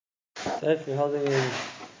So if we're holding in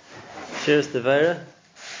Shiras Devera,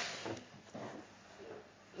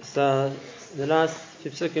 so in the last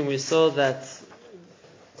few psukim we saw that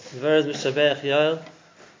Devera is Mishabeach Yoel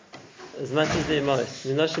as much as the Emois.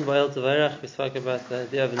 Nashim Ba'il Teverach, we spoke about the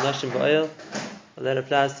idea of Nashim Ba'il, and that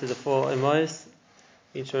applies to the four Emois.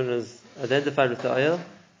 Each one is identified with the oil.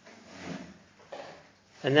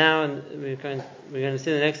 And now we're going to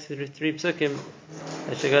see the next three psukim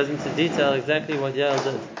that she goes into detail exactly what Yael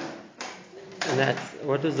did. And that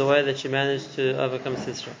what was the way that she managed to overcome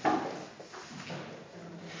Sisra.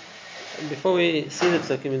 Before we see the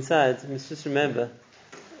psukim inside, we must just remember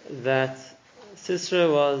that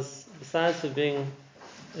Sisra was, besides for being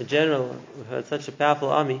a general who had such a powerful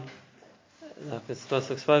army, like we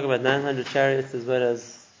spoke about 900 chariots as well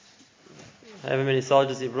as however many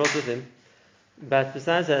soldiers he brought with him. But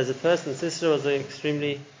besides that, as a person, Sisra was an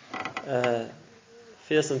extremely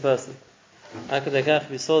fearsome person.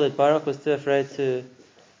 We saw that Barak was too afraid to,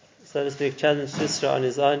 so to speak, challenge Sisra on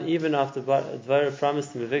his own, even after Dvorah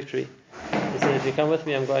promised him a victory. He said, if you come with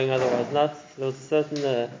me, I'm going otherwise not. So there was a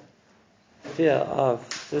certain fear of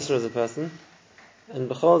Sisra as a person. And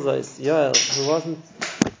B'chol Zos, Yoel, who wasn't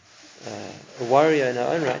a warrior in her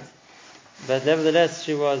own right, but nevertheless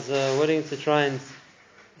she was willing to try and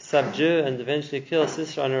subdue and eventually kill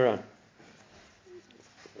Sisra on her own.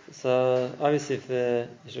 So obviously if the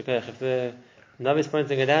Navi is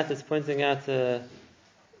pointing it out, it's pointing out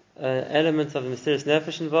elements of the mysterious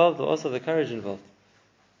nefesh involved, but also the courage involved.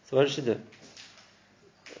 So what did she do?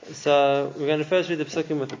 So we're going to first read the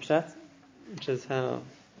psukim with the pshat, which is how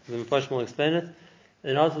the Mephosh will explain it,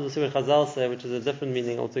 and also we'll see what Chazal say, which is a different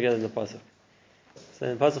meaning altogether in the pasuk. So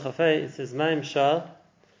in pasuk Chafei it says Ma'im Shal.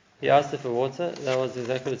 He asked her for water. That was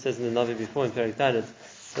exactly what it says in the Navi before in Perek Talid,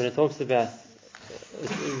 when it talks about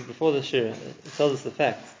before the Shira. It tells us the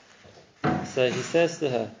fact. So he says to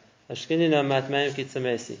her, "Ashkinina mat mayim ki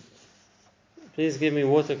tzamesi." Please give me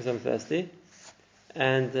water because I'm thirsty.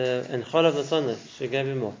 And chalav nasana, she gave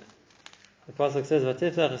him milk. The pasuk says,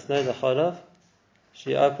 "Vatifach esnei the chalav."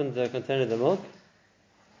 She opened the container of the milk,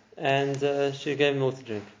 and she gave him milk to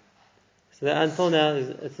drink. So that, until now,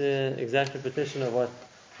 it's an exact repetition of what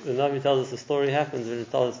the Navi tells us the story happens when it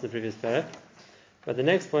tells us in the previous parak. But the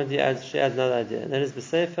next point she adds another idea, and that is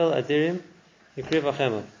b'seifel adirim yikriv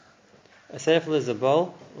achemov. A seifel is a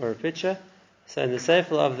bowl or a pitcher. So in the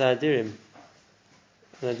seifel of the adirim,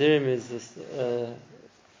 and adirim is this,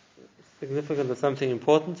 significant of something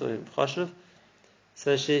important or choshev.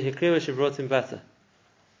 So she brought him butter.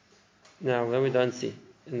 Now that we don't see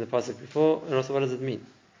in the pasuk before, and also what does it mean?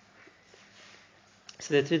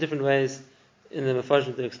 So there are two different ways in the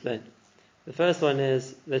Mephoshim to explain. The first one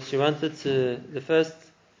is that she wanted to, the first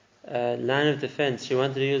line of defense she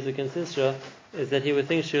wanted to use against Sisra is that he would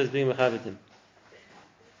think she was being mechabed him.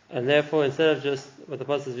 And therefore, instead of just what the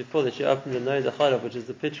pasuk says before, that she opened the noy the chalav, which is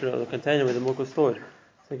the pitcher or the container where the milk was stored,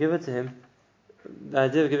 so give it to him. The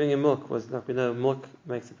idea of giving him milk was, like we know, milk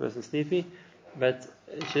makes a person sleepy, but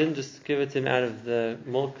she didn't just give it to him out of the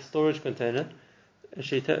milk storage container.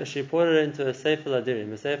 She poured it into a seifel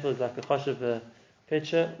adirim. A seifel is like a choshev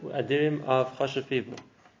pitcher, adirim of choshev people.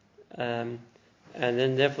 And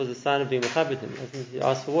then therefore the sign of being mechabed him. As he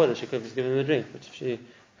asked for water, she could have just given him a drink. But if she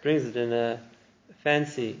brings it in a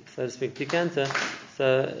fancy, so to speak, decanter,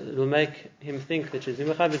 so it will make him think that she's being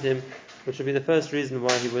mechabed him, which would be the first reason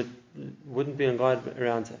why he wouldn't be on guard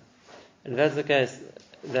around her. And if that's the case,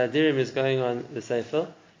 the adirim is going on the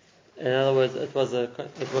seifel. In other words, it was a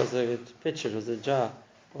pitcher, it was a jar,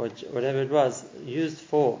 or whatever it was, used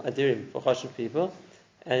for adirim, for choshev people,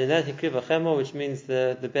 and in that he kriv achemo, which means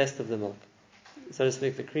the best of the milk, so to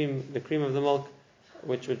speak, the cream of the milk,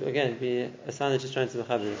 which would again be a sign that she's trying to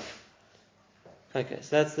mechaber. Okay,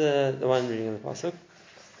 so that's the one reading of the pasuk.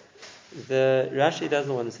 The Rashi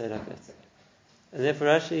doesn't want to say it like that, and therefore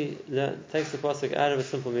Rashi takes the pasuk out of a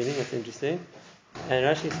simple meaning. That's interesting, and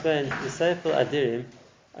Rashi explains the seifel adirim.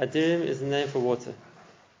 Adirim is the name for water.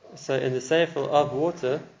 So in the seifel of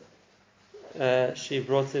water, she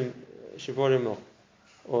brought him milk,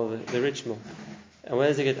 or the rich milk. And where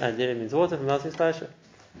does he get adirim? It means water from Malchus Pasha.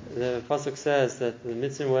 The pasuk says that the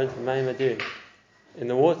mitzvah went from mayim adirim, in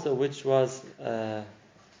the water which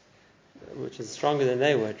is stronger than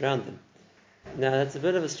they were, drowned them. Now that's a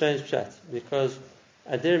bit of a strange pshat, because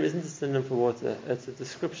adirim isn't a synonym for water; it's a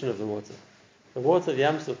description of the water. The water of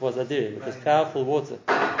Yam Suf was adirim; it was powerful water.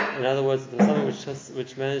 In other words, it was something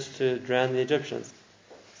which managed to drown the Egyptians.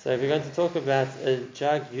 So if you're going to talk about a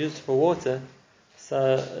jug used for water,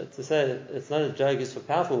 so to say it's not a jug used for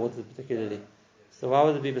powerful water particularly. So why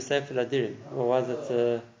would it be b'seifel adirim? Or why is it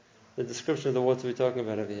the description of the water we're talking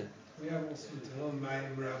about over here? We have also Tehillim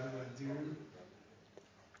Mayim Rabbi Adir.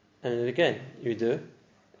 And again, you do.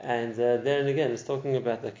 And then again, it's talking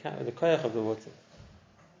about the koyach of the water.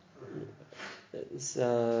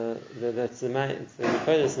 So that's the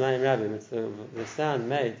Kodesh Mayim Rabim. It's the sound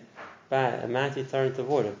made by a mighty torrent of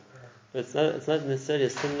water. But it's not necessarily a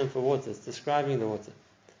synonym for water. It's describing the water.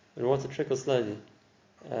 When water trickles slowly,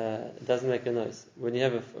 it doesn't make a noise. When you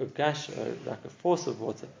have a gush, or like a force of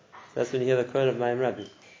water, that's when you hear the Kodesh Mayim Rabim.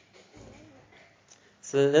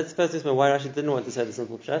 So let's first explain why Rashi didn't want to say the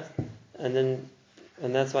simple pshat, and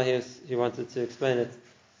that's why he wanted to explain it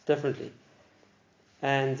differently.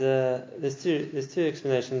 And there's two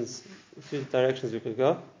explanations, two directions we could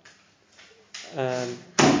go. The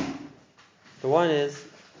one is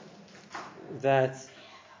that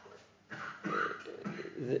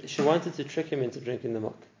she wanted to trick him into drinking the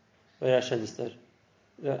milk. Where Rashi understood.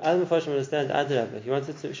 The Adam Mepharshim understand Adrabah. She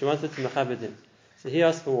wanted to mechabed him. So he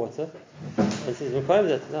asked for water, and says,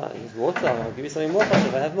 "That no, it was water. I'll give you something more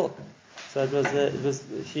if I have milk." So it was.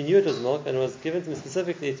 She knew it was milk, and it was given to him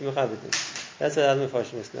specifically to mechabed him. That's how Adam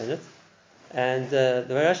Mepharshim explained it. And the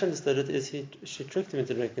way Rashi understood it is she tricked him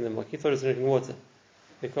into drinking the milk. He thought he was drinking water,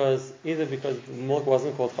 either because the milk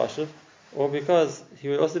wasn't called chashuv, or because he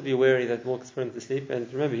would also be wary that milk is put him to sleep. And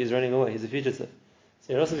remember, he's running away. He's a fugitive,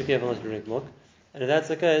 so he'd also be careful not to drink milk. And if that's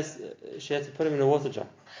the case, she had to put him in a water jar.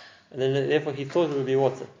 And then therefore he thought it would be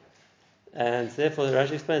water. And therefore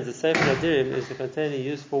Rashi explains that Sefer Adirim is the container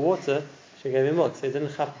used for water. She gave him milk, so he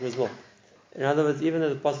didn't chap his milk. In other words, even though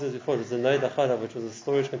the passage before was the Noid Acharav, which was a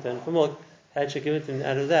storage container for milk, had she given it to him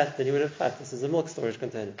out of that, then he would have chapped. This is a milk storage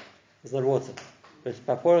container. It's not water. But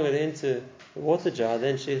by pouring it into the water jar,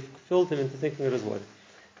 then she filled him into thinking it was water.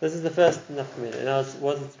 This is the first nafkamina. Now,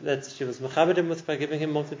 was it that she was mechabed him with by giving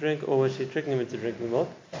him milk to drink, or was she tricking him into drinking milk?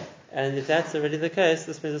 And if that's already the case,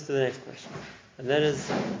 this brings us to the next question. And that is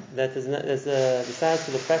that besides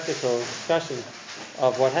to the practical discussion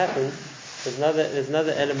of what happened, there's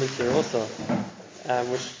another element here also,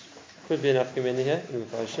 which could be enough community here in the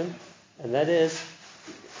Mepharshim, and that is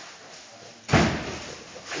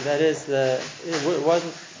the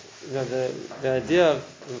idea of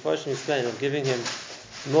the Mepharshim explained of giving him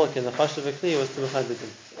milk in the chashuv kli was to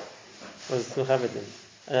mechabed him.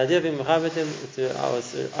 And the idea of being mechabed him,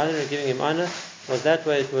 giving him honor, was that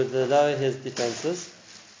way it would lower his defenses.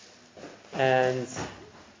 And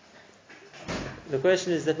the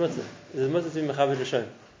question is that mutter. Is it mutter to be mechabed rishon?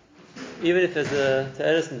 Even if there's a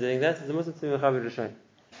te'eris in doing that, is it mutter to be mechabed rishon?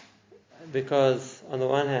 Because on the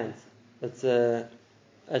one hand,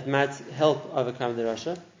 it might help overcome the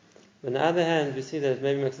rasha. But on the other hand, we see that it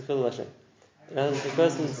maybe makes a chilul Hashem. The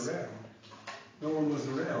person's no one was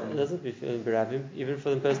around. It doesn't be berabim, even for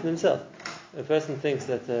the person himself. A person thinks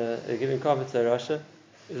that giving kavod to a rasha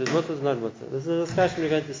is it mutter or not mutter. This is a discussion we're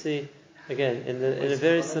going to see again in a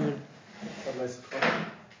very similar.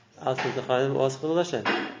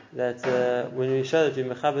 That when we show that we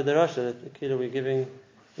mechabed the rasha, that we're giving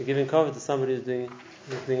kavod to somebody who's doing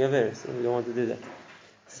averis, and we don't want to do that.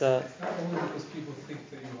 So it's not only because people think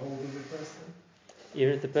that you hold the person.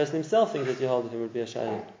 Even if the person himself thinks that you hold him, would be a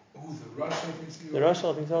shayla. Oh, the Rasha thinks you. The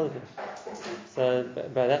Rasha thinks hold him. So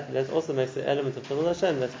by that also makes the element of chilul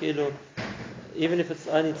Hashem that even if it's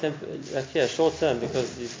only short term,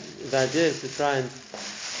 because the idea is to try and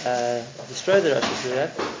destroy the Rasha through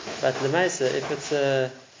that. But the Maisa,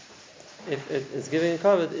 if it's giving a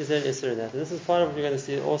kavod, is there an issur in that? And this is part of what we're going to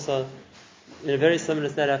see also in a very similar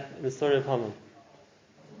setup in the story of Haman.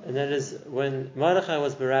 And that is when Mordechai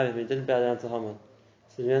was berabim, he didn't bow down to Haman.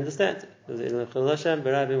 So you understand, there was chilul Hashem,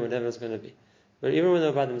 berabim, whatever it's going to be. But even when they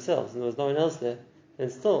were by themselves and there was no one else there, then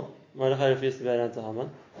still Mordechai refused to bow down to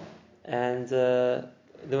Haman. And so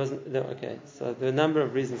there were a number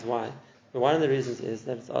of reasons why. But one of the reasons is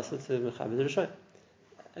that it's also to mechabed rishon.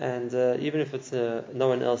 And even if it's no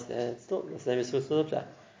one else there, it's still the same as still apply.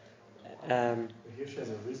 Here she has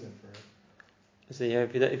a reason for it. So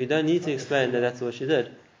if you don't need to explain that that's what she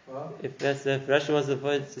did, Well, if Rashi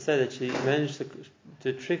wants to say that she managed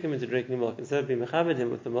to trick him into drinking milk instead of being mechabed him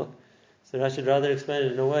with the milk, so Rashi should rather explain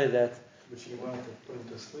it in a way that. But she wanted to put him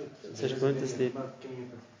to sleep. So she put him to sleep. Not giving him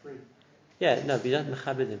for free. Yeah, no, but you're not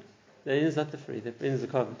mechabed him. The in is not the free. The in is the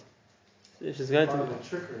kavod. So if she's going Part to of the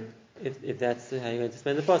trickery. If that's how you're going to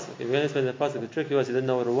explain the pasuk. If you're going to explain the pasuk, the trick was he didn't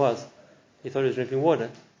know what it was. He thought he was drinking water.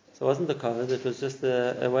 So it wasn't the kavod, it was just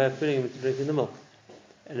a way of putting him into drinking the milk.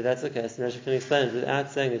 And if that's the case, then Rashi can explain it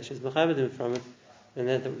without saying that she's mechabed him from it,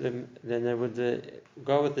 then they would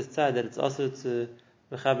go with this side that it's also to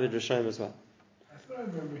mechabed rishayim as well. I thought I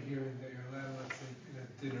remember hearing that you're allowed, let's say, in a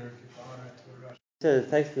dinner, give honor to a Rasha. So it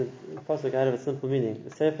takes the pasuk out of its simple meaning.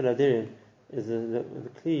 The Sefer Adirim is the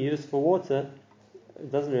kli used for water.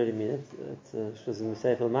 It doesn't really mean it. It's shuzim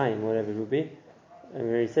seifel mayim, whatever it would be. And we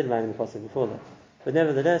already said mayim in the pasuk before that. But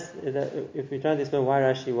nevertheless, if we're trying to explain why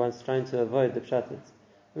Rashi wants trying to avoid the pshatit,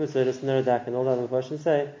 so just Neradak and all the other questions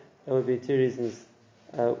say there would be two reasons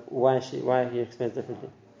why he explains differently.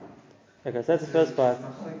 Okay, so that's the first part. In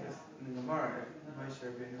the Gemara, Moshe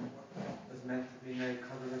Rabbeinu was meant to be made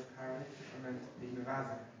covered with Paro, or meant to be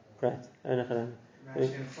Mevazer. Right.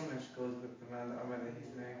 Rashi and Chumash goes with the man that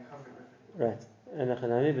he's made covered with it. Right.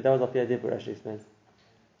 But that was off the idea what Rashi explains.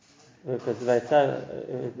 Because in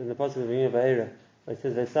the passage of the beginning of Vayera, it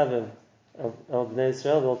says Vaisavim of Bnei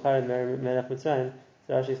Israel, will parent Melech Mitzrayim.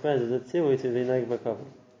 So Rashi explains that the tzivui to be neg b'kavod.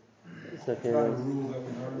 So It's not a rule that we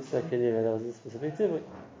learn. So that was a specific tzivui.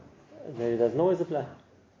 Maybe it doesn't always apply.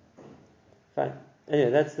 Fine. Anyway,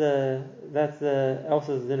 that's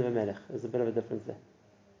also the din of a melech. There's a bit of a difference there.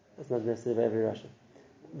 It's not necessarily every Rashi.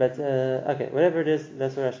 But okay, whatever it is,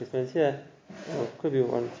 that's what Rashi explains here. Or it could be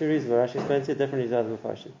one, two reasons why Rashi explains here differently to other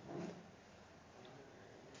Mepharshim.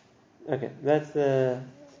 Okay, that's the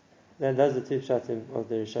two pshatim of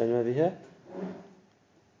the Rishonim over here.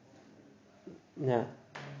 Now,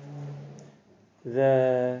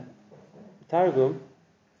 the Targum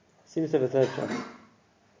seems to have a third pshat,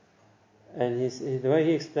 and the way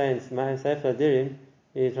he explains Ma'an Sefer Adirim,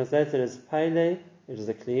 he translates it as Paile, which is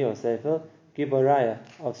a kli or sefer, Giboraya,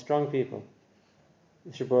 of strong people.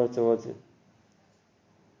 She brought it towards him.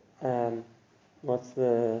 What's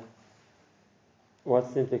the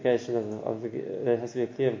implication of the there has to be a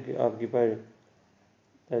kli of Giborim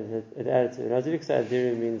that it added to it. Raziv said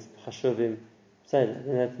Adirim means Chashuvim,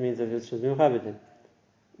 and that means that it's Shuzim Chabedim.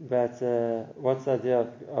 But what's the idea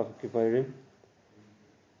of Giborim?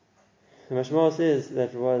 The Mashmos is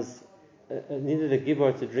that it was needed a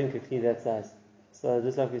Gibor to drink a kli that size. So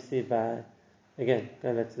just like we see by, again,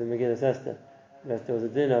 going back to the Megillah Esther, that there was a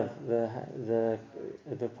din of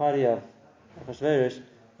the party of Achashverosh,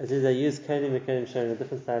 as is they used kelim and kelim sharing a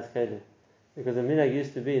different size kelim, because the minhag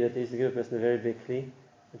used to be that they used to give a person a very big kli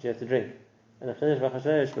that you have to drink, and the chiddush of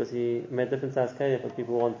Achashverosh was he made different size kelim for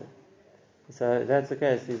people wanted. So if that's the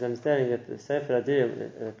case, he's understanding that the Sefer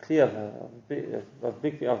Adirim, a kli of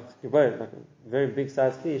big of Gibor, like a very big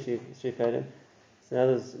size kli, she fed him. So in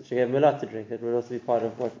other words, she gave him a lot to drink. That would also be part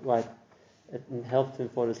of why it helped him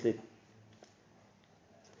fall asleep.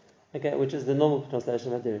 Okay, which is the normal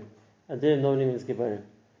translation of Adirim. Adirim normally means Giborim.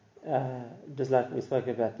 Just like we spoke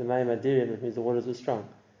about the Mayim Adirim, it means the waters were strong.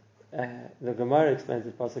 The Gemara explains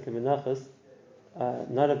it pasuk in Menachos,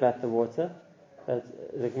 not about the water, but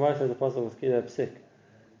the Gemara says the pasuk was Kila Psik.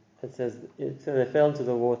 It says so they fell into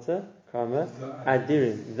the water, Karma,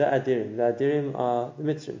 Adirim. The Adirim are the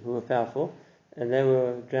Mitzrim who were powerful, and they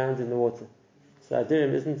were drowned in the water. So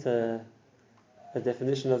Adirim isn't a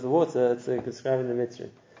definition of the water; it's describing the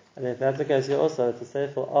Mitzrim. And if that's the case here also, it's a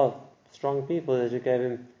sefer of strong people that she gave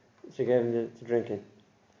him to drink in.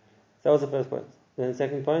 So that was the first point. Then the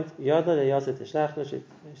second point, Yada le Yaseh Tishlachna,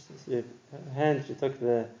 she took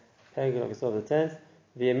the peg of the tent,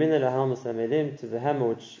 V'yamina lahalma samelim, to the hammer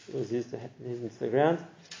which was used to hit into the ground,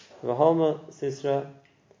 V'halma Sisra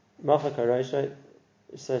Macha Karosha,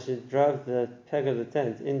 so she drove the peg of the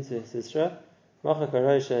tent into Sisra. Macha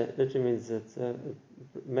Karosha literally means it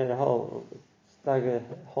made a hole, dug a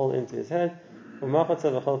hole into his head. So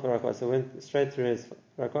went straight through his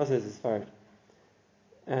rakos, his forehead,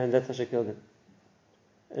 and that's how she killed him.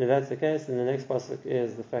 And if that's the case, then the next pasuk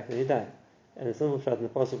is the fact that he died. And the simple shot in the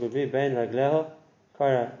pasuk would be Bein Ragleho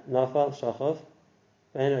Kara Nafal Shachov,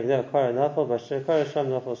 Bein Ragleho Kara Nafal Basher Kara Sham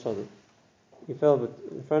Nafal Shadid. He fell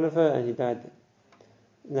in front of her and he died there.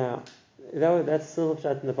 Now, that's the simple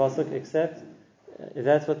shot in the pasuk, except if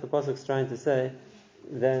that's what the pasuk is trying to say,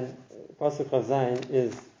 then pasuk of Zayin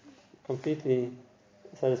is completely,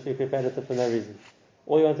 so to speak, repetitive for no reason.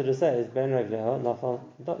 All you wanted to say is Ben Ragleho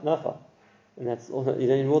Nafal, and that's all. You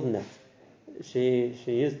don't need more than that. She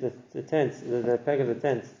used the tent, the peg of the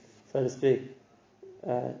tent, so to speak,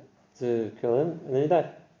 to kill him, and then he died.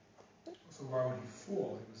 So why would he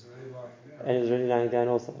fall? He was already lying down. And he was already lying down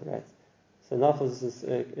also, right? So Nafal is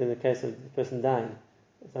in the case of the person dying.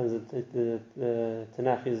 Sometimes the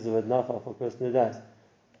Tanakh uses the word Nafal for a person who dies.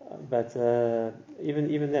 But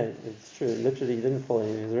even then, it's true. Literally, he didn't fall.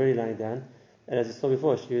 He was already lying down, and as we saw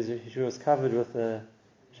before, she was covered with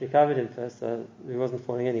she covered him first, so he wasn't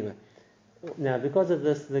falling anywhere. Now, because of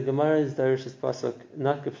this, the Gemara is Darish's pasuk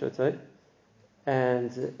not kipshotoi,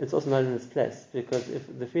 and it's also not in its place, because if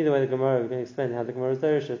the way the Gemara is going to explain how the Gemara is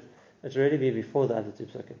Darish, it should already be before the other two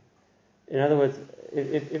psukim. In other words,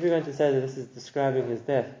 if you're going to say that this is describing his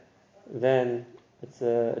death, then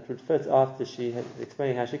it would fit after she had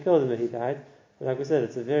explaining how she killed him that he died. But like we said,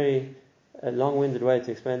 it's a very long-winded way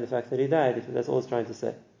to explain the fact that he died. That's all it's trying to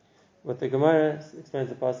say. What the Gemara explains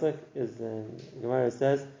the pasuk is Gemara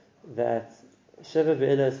says that Sheva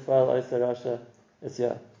be'ilah espal oisa rasha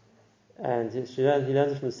esyah, and he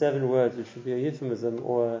learns it from 7 words, which would be a euphemism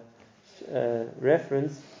or a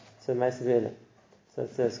reference to Ma'aseh be'ilah. So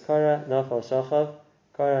it says Kara Nafal Shachav,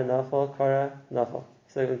 Kara Nafal, Kara Nafal.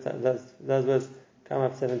 7 times. Those words come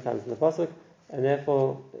up 7 times in the pasuk, and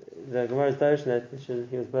therefore the Gemara's direction that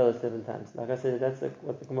he was boiled 7 times. Like I said, that's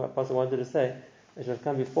what the Gemara pasuk wanted to say. It should have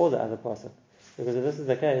come before the other pasuk, because if this is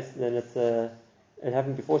the case, then it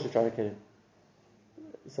happened before she tried to kill him.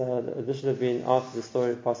 So this should have been after the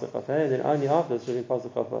story of pasuk Chafei, and then only after it should have been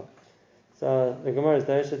pasuk Chafei. So the Gemara's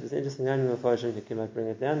direction is interesting. Only the Mepharshim who came bring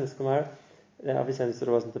it down. This Gemara, obviously, this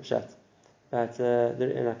wasn't the pshat. But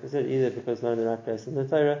and like I said, either because it's not in the right place in the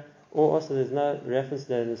Torah, or also there's no reference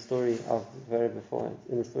there in the story of the very beforehand.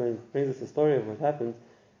 In the story, it brings us the story of what happened.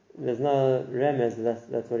 There's no remez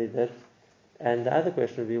that's what he did. And the other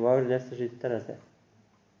question would be, why would it necessarily tell us that?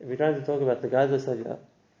 If we're trying to talk about the Gadol Savia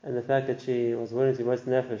and the fact that she was willing to waste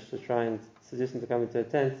nefesh to try and seduce him to come into a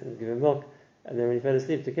tent and give him milk, and then when he fell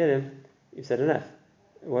asleep to kill him, you've said enough.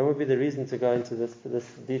 What would be the reason to go into this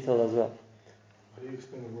detail as well? How do you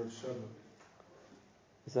explain the word Shabbat?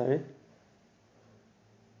 Sorry?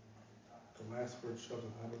 The last word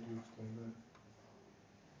Shabbat, how would you explain that?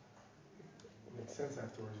 It makes sense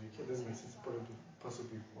afterwards. It doesn't make sense to put it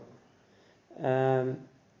possibly before.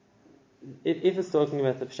 If it's talking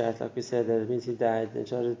about the pshat, like we said, that it means he died, then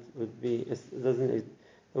shaded would be. The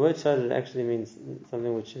word shaded actually means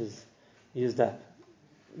something which is used up,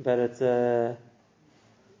 but it's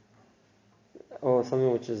or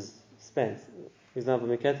something which is spent. For example,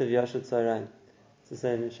 Mekatev Yashud Tzarain, it's the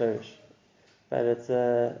same shorish, but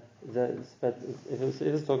but if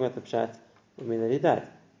it's talking about the pshat, it would mean that he died.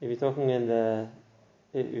 If you're talking in the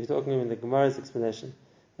Gemara's explanation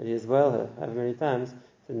that he has boiled her however many times,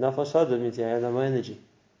 so Nafal Shadud means you have no more energy,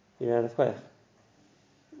 you're out of koyach.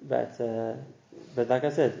 But like I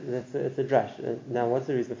said, it's a drash. Now, what's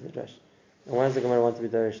the reason for the drash? And why does the Gemara want to be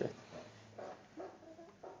dorish?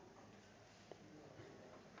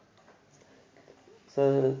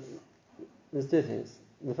 So there's 2 things.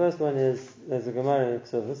 The first one is there's a Gemara in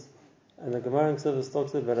Ksuvos, and the Gemara in Ksuvos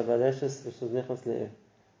talks about a Valeshes which was Nechas Le'ir.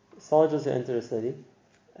 Soldiers who enter a city,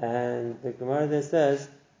 and the Gemara there says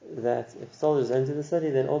that if soldiers enter the city,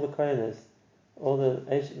 then all the Kohanos, all the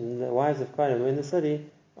wives of Kohanim who are in the city,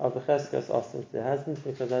 are the Cheskas also to their husbands,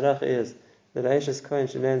 because the Arach is that Aisha's Kohen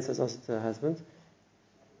Shemen says also to her husband.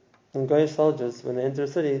 And Goyish soldiers, when they enter a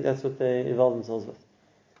city, that's what they involve themselves with.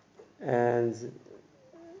 And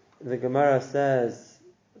the Gemara says,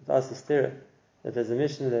 that there's a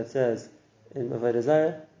mission that says in Avodah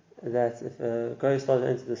Zarah that if a Goyish soldier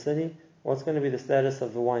enters the city, what's going to be the status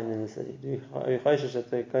of the wine in the city? Are you chayshish that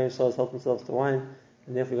the Goyish soldiers help themselves to wine,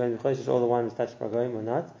 and therefore you're going to be chayshish all the wine is touched by Goyim or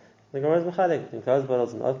not? The Gemara is mechalek in closed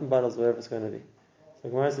bottles and open bottles, wherever it's going to be. So the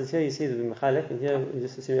Gemara says here you see the mechalek, and here you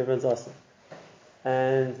just assume everyone's awesome.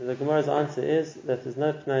 And the Gemara's answer is that there's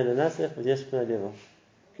no pnai lenasich, but yesh pnai level.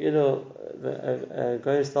 A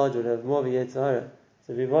Goyish soldier would have more of a yetzahara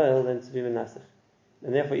to be boiled than to be menasich.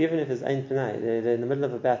 And therefore, even if it's ein pnai, they're in the middle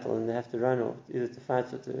of a battle and they have to run, or either to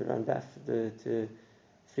fight or to run back, to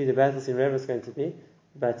flee the battle scene, wherever it's going to be.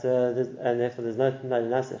 But and therefore, there's no pnai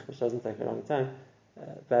lenasich, which doesn't take a long time.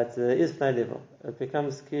 But there is pnai level. It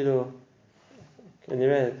becomes kilo.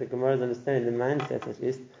 The Gemara is understanding the mindset, at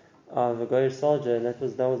least, of a Goyish soldier, and that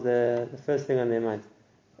was the first thing on their mind.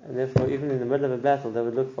 And therefore, even in the middle of a battle, they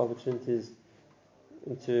would look for opportunities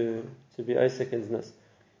to be osek in znus.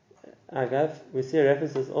 Agav, we see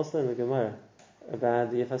references also in the Gemara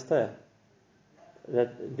about the Yefas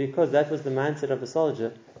that because that was the mindset of a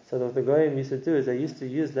soldier, so what the Goyim used to do is they used to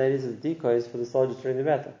use ladies as decoys for the soldiers during the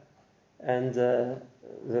battle. And the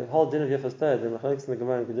whole din of Yefas the Machaliks in the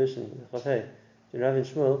Gemara in Kedushin, Chafei, Rav and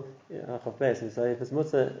Shmuel, Chafei, and so if it's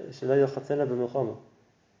Mutzah, Shelo Yochatzena b'Milchama,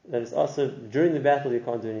 that it's also during the battle you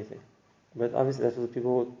can't do anything. But obviously that's what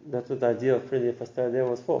the idea of putting the Yefas there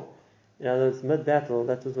was for. In other words, mid-battle,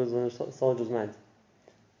 that was on the soldier's mind.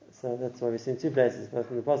 So that's why we see in 2 places,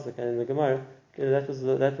 both in the Pasuk and in the Gemara, that was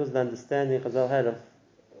the understanding Chazal had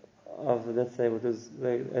of let's say, what was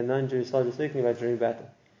a non-Jewish soldier speaking about during battle.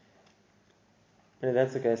 And if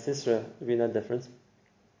that's the case, Sisera would be no different.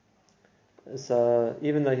 So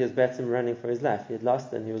even though he was batim running for his life, he had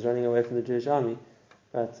lost and he was running away from the Jewish army,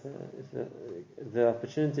 but the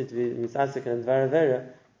opportunity to be mitzasik and dvaravera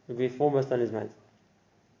would be foremost on his mind.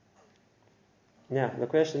 Now, the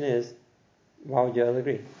question is, Why would Yael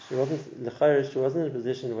agree? She wasn't in a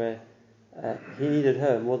position where he needed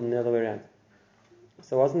her more than the other way around.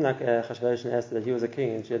 So it wasn't like Chashvarosh and Esther that he was a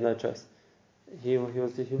king and she had no choice. He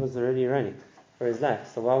was already running for his life.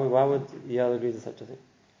 So why would Yael agree to such a thing?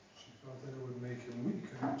 She felt that it would make him weak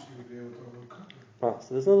and she would be able to overcome him. Right.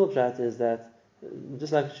 So this little chat is that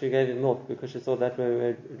just like she gave him milk because she thought that way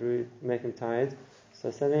it would make him tired. So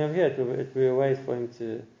standing over here, it would be a way for him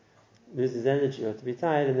to lose his energy or to be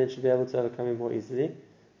tired, and then she'd be able to overcome him more easily.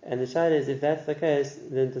 And the shayla is, if that's the case,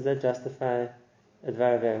 then does that justify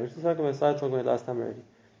Advar Avera, which is like we started talking about last time already.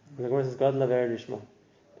 The Gemara says, God Lavera Lishma.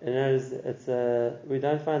 And we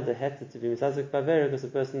don't find the heter to be misazik bavera because the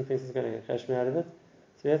person thinks he's going to get cheshmi out of it.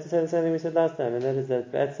 So we have to say the same thing we said last time, and that is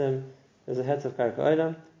that Be'etzem there's a heter of karka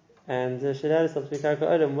olam, and she allowed herself to be karka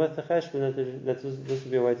olam with the cheshmi that this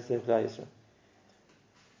would be a way to save Klal Yisrael.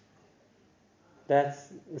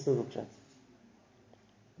 That's the simple chat.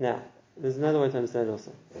 Now, there's another way to understand it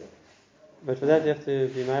also. But for that you have to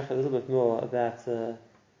be mindful a little bit more about the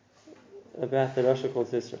Rasha called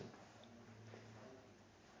Sisra.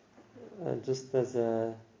 Just as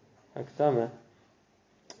a Hakdama,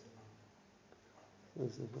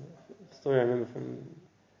 there's a story I remember from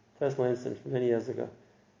a personal incident from many years ago.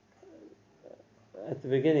 At the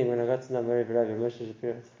beginning, when I got to know Mori Rabbi Moshe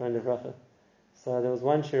Shapiro, a friend of Racha, so there was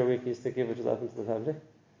one shir a week he used to give which was open to the public,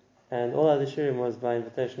 and all other shirim was by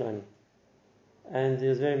invitation only. And he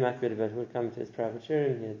was very makbid about who would come to his private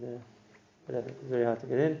shirim. He had whatever, it was very hard to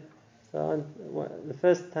get in. So the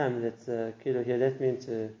first time that he let me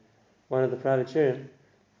into one of the private shirim,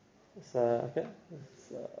 so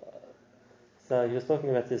he was talking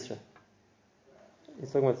about Sisra. He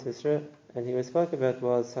was talking about Sisra, and he spoke about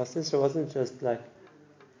was how Sisra wasn't just like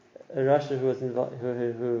a Rasha who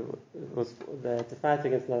was there to fight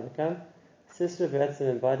against and overcome. Sisra Be'etzim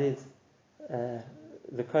embodied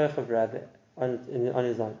the koyach of Rabbi on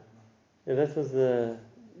his own. And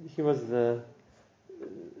he was the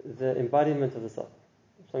embodiment of the self,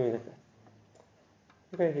 something like that.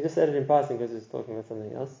 Okay, he just said it in passing because he was talking about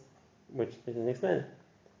something else, which he didn't explain it.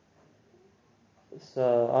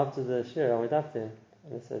 So after the shir, I went up to him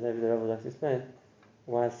and I said, maybe the Rebbe would like to explain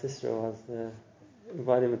why Sisra was the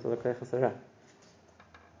embodiment of the Koyach HaSarah.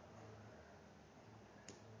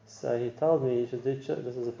 So he told me you should do tshuva.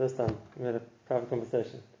 This was the first time we had a private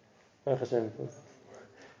conversation. Baruch Hashem,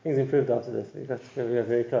 things improved after this. We got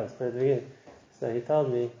very close, but at the beginning. So he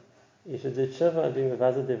told me you should do tshuva and being the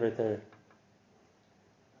Vazad Divrei Torah.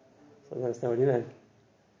 So I don't understand what he meant.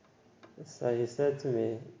 So he said to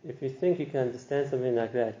me, if you think you can understand something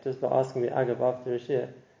like that just by asking me Agav after a shir,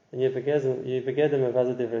 then you beged them a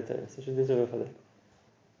Vazad Divrei Torah. So you should do tshuva for that.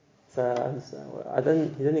 So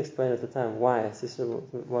he didn't explain at the time why Sisra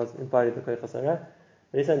was embodied the Koyach HaSarah,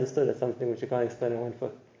 but he understood it's something which you can't explain in one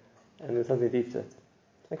foot, and there's something deep to it.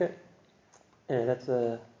 Okay, and that's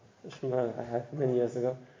a shema I had many years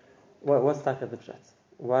ago. What's stuck at the pshat?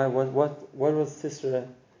 Why? What was Sisra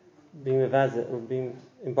being mevazeh or being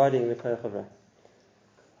embodying the Koyach HaSarah?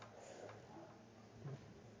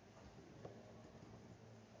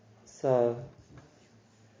 So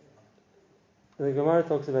the Gemara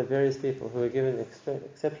talks about various people who were given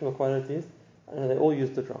exceptional qualities and they all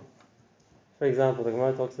used it wrong. For example, the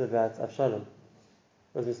Gemara talks about Avshalom,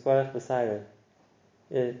 who was Misparach B'Saireh.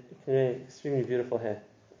 He had extremely beautiful hair.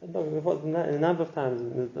 And a number of times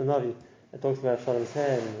in the Navi it talks about Avshalom's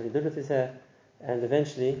hair and what he did with his hair, and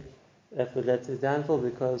eventually that would lead to his downfall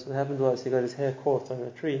because what happened was he got his hair caught on a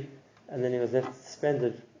tree and then he was left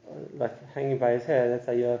suspended, like hanging by his hair. That's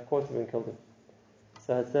how Yoav caught him and killed him.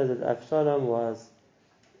 So it says that Avshalom was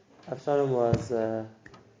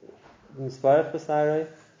Misparach B'Saireh,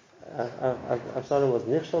 Avshalom was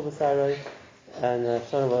Nichshel B'Saireh, and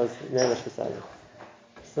Avshalom was Nelesh B'Saireh.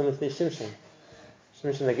 Similarly, Shimshon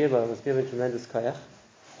Agibah was given tremendous koyach,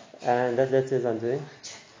 and that led to his undoing,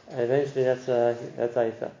 and eventually that's how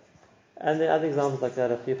he fell. And there are other examples like that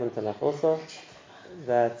of people in Tanakh also,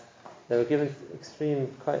 that they were given extreme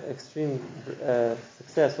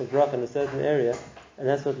success or bracha in a certain area, and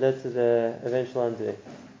that's what led to the eventual undoing.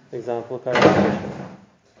 For example,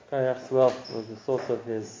 Korach's wealth was the source of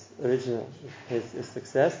his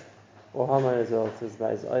success, or Haman as well. His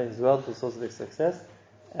wealth was the source of his success,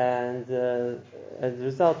 and as a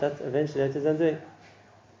result, that eventually led to his undoing.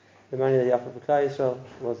 The money that he offered for Klal Yisrael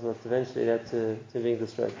was what eventually led to being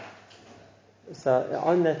destroyed. So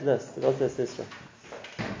on that list, it also says Sisra.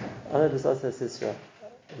 On that list also says Sisra.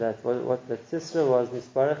 That Sisra was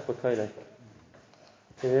Misparach B'Koilei.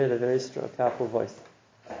 He had a very strong, powerful voice.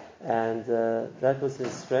 And that was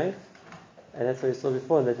his strength. And that's what we saw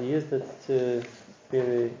before, that he used it to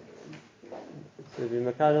be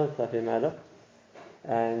Makadal, Klapi Malach.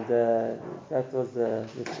 And that was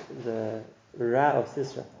the Ra of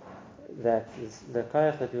Sisra. That is the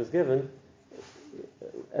Koyach that he was given,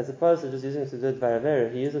 as opposed to just using it to do it by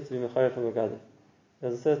Avera, he used it to be Mechayev from Megada.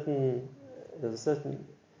 There's a certain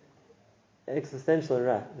existential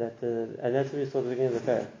Ra, and that's what we saw at the beginning of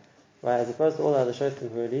the Torah. Right, as opposed to all the other Shoftim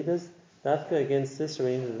who were leaders, Dafka against Sisra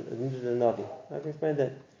needed a Navi. I can explain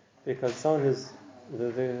that. Because someone who's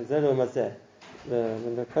the Zelo Mazeh,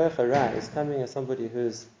 when the Koyach Ra is coming as somebody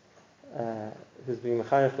who's being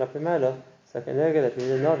Mechayev Klapei Ma'ala, it's like an erga that we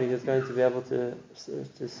need a Navi who's going to be able to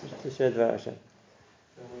share Dvar Hashem.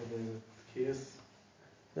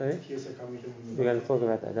 Sorry? We're going to talk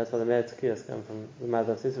about that. That's why the Me'et Tkiyas come from the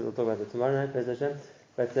mother of Sisra. We'll talk about it tomorrow night, Be'ez Hashem.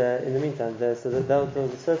 But in the meantime, there was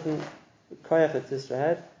a certain koyach that Sisra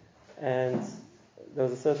had, and there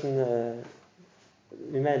was a certain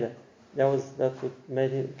Mimela. That's what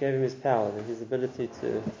gave him his power, his ability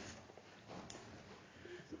to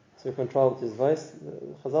control his voice.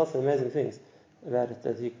 Chazal said amazing things about it,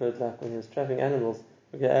 that he could, like when he was trapping animals,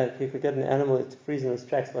 he could get an animal to freeze in its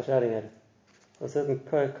tracks by shouting at it. A certain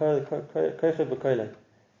koyach b'koyle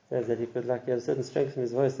says that he could, he had a certain strength in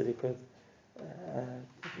his voice that he could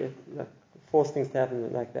force things to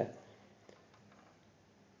happen like that.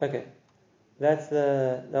 Okay, that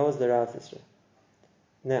was the Ra of Sisra.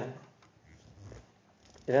 Now,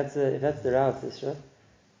 if that's the Ra of Sisra,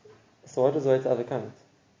 so what was the way to overcome it?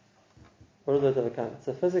 What was the way to overcome it?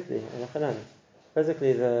 So physically,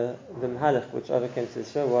 the Mahalach which overcame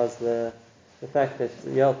Sisra was the fact that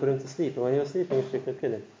Yael put him to sleep, and when he was sleeping, she could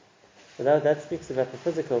kill him. So that speaks about the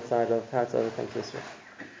physical side of how to overcome Sisra.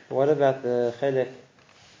 What about the chelek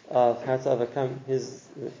of how to overcome his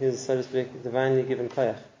so to speak divinely given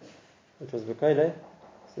koyach, which was b'koyle?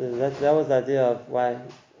 So that was the idea of why it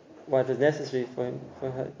was necessary for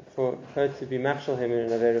her to be machshel him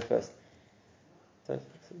in an avera first. So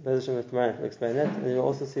Be'ez Hashem tomorrow will explain that, and you'll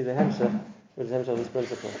also see the hemshech, which is hemshech of this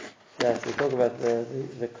principle. Yeah, so we talk about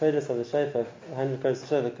the kodesh of the shofar, 100 kodesh of the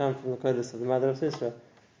shofar come from the kodesh of the mother of Sisra.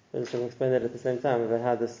 Be'ez Hashem will explain that at the same time about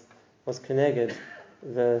how this was connected.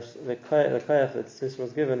 The koyach that Sisra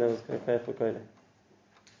was given, that was koyach for koyle.